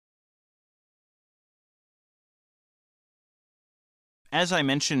as I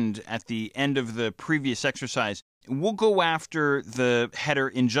mentioned at the end of the previous exercise, we'll go after the header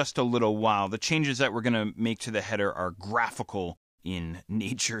in just a little while. The changes that we're going to make to the header are graphical in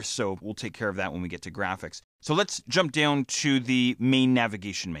nature, so we'll take care of that when we get to graphics. So let's jump down to the main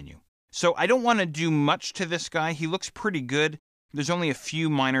navigation menu. So I don't want to do much to this guy. He looks pretty good. There's only a few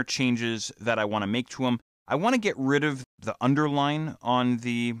minor changes that I want to make to him. I want to get rid of the underline on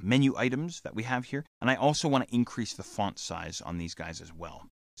the menu items that we have here, and I also want to increase the font size on these guys as well.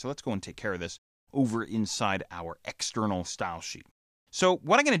 So let's go and take care of this over inside our external style sheet. So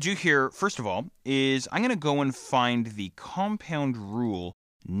what I'm going to do here, first of all, is I'm going to go and find the compound rule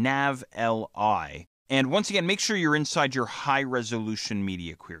nav.li. And once again, make sure you're inside your high-resolution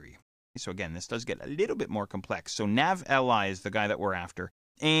media query. So again, this does get a little bit more complex. So nav.li is the guy that we're after.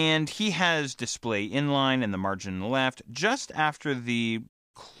 And he has display inline and the margin left. Just after the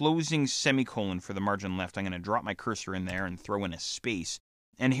closing semicolon for the margin left, I'm going to drop my cursor in there and throw in a space.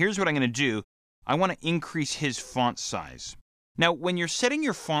 And here's what I'm going to do. I want to increase his font size. Now, when you're setting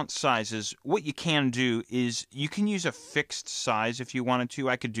your font sizes, what you can do is you can use a fixed size if you wanted to.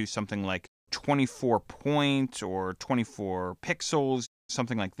 I could do something like 24 point or 24 pixels,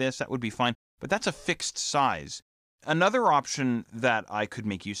 something like this. That would be fine, but that's a fixed size. Another option that I could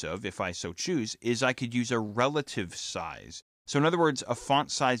make use of, if I so choose, is I could use a relative size. So in other words, a font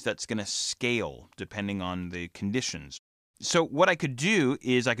size that's going to scale depending on the conditions. So what I could do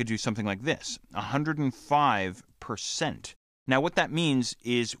is I could do something like this, 105%. Now what that means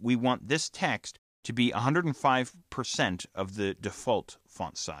is we want this text to be 105% of the default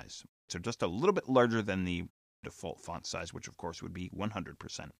font size. So just a little bit larger than the default font size, which of course would be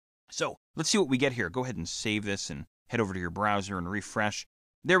 100%. So let's see what we get here. Go ahead and save this and head over to your browser and refresh.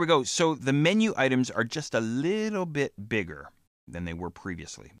 There we go. So the menu items are just a little bit bigger than they were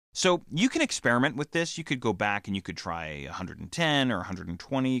previously. So you can experiment with this. You could go back and you could try 110 or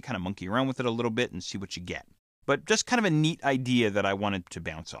 120, kind of monkey around with it a little bit and see what you get. But just kind of a neat idea that I wanted to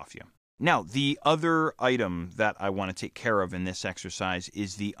bounce off you. Now, the other item that I want to take care of in this exercise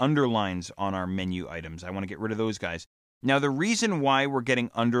is the underlines on our menu items. I want to get rid of those guys. Now, the reason why we're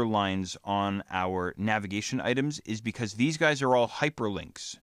getting underlines on our navigation items is because these guys are all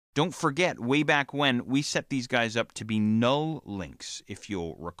hyperlinks. Don't forget, way back when, we set these guys up to be null links, if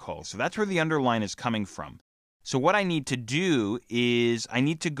you'll recall. So that's where the underline is coming from. So what I need to do is I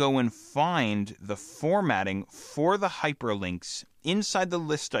need to go and find the formatting for the hyperlinks inside the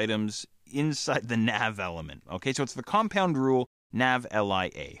list items, inside the nav element. Okay, so it's the compound rule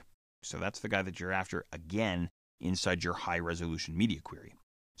nav.lia. So that's the guy that you're after, again, inside your high-resolution media query.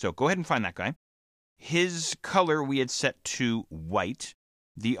 So go ahead and find that guy. His color we had set to white.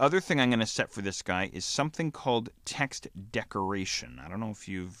 The other thing I'm going to set for this guy is something called text decoration. I don't know if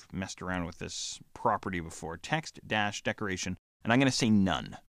you've messed around with this property before. Text-decoration. And I'm going to say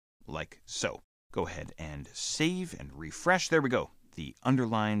none, like so. Go ahead and save and refresh. There we go. The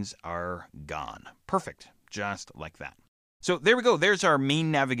underlines are gone. Perfect. Just like that. So there we go. There's our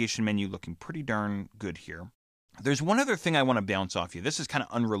main navigation menu looking pretty darn good here. There's one other thing I want to bounce off you. This is kind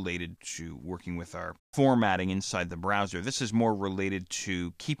of unrelated to working with our formatting inside the browser. This is more related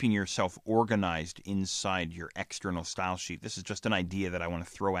to keeping yourself organized inside your external style sheet. This is just an idea that I want to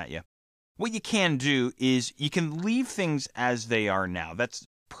throw at you. What you can do is you can leave things as they are now. That's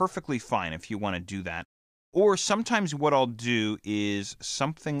perfectly fine if you want to do that. Or sometimes what I'll do is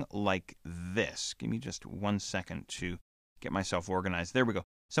something like this. Give me just 1 second to get myself organized. There we go.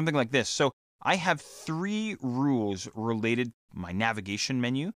 Something like this. So I have 3 rules related to my navigation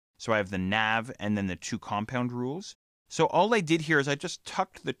menu. So I have the nav and then the 2 compound rules. So all I did here is I just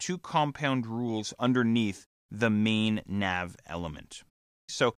tucked the 2 compound rules underneath the main nav element.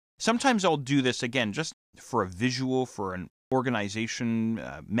 So sometimes I'll do this again just for a visual, for an organization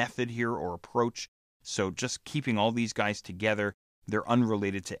method here or approach. So just keeping all these guys together, they're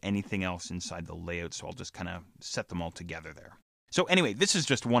unrelated to anything else inside the layout. So I'll just kind of set them all together there. So anyway, this is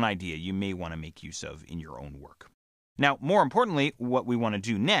just one idea you may want to make use of in your own work. Now, more importantly, what we want to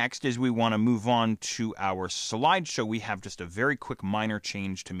do next is we want to move on to our slideshow. We have just a very quick minor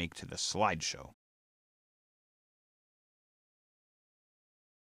change to make to the slideshow.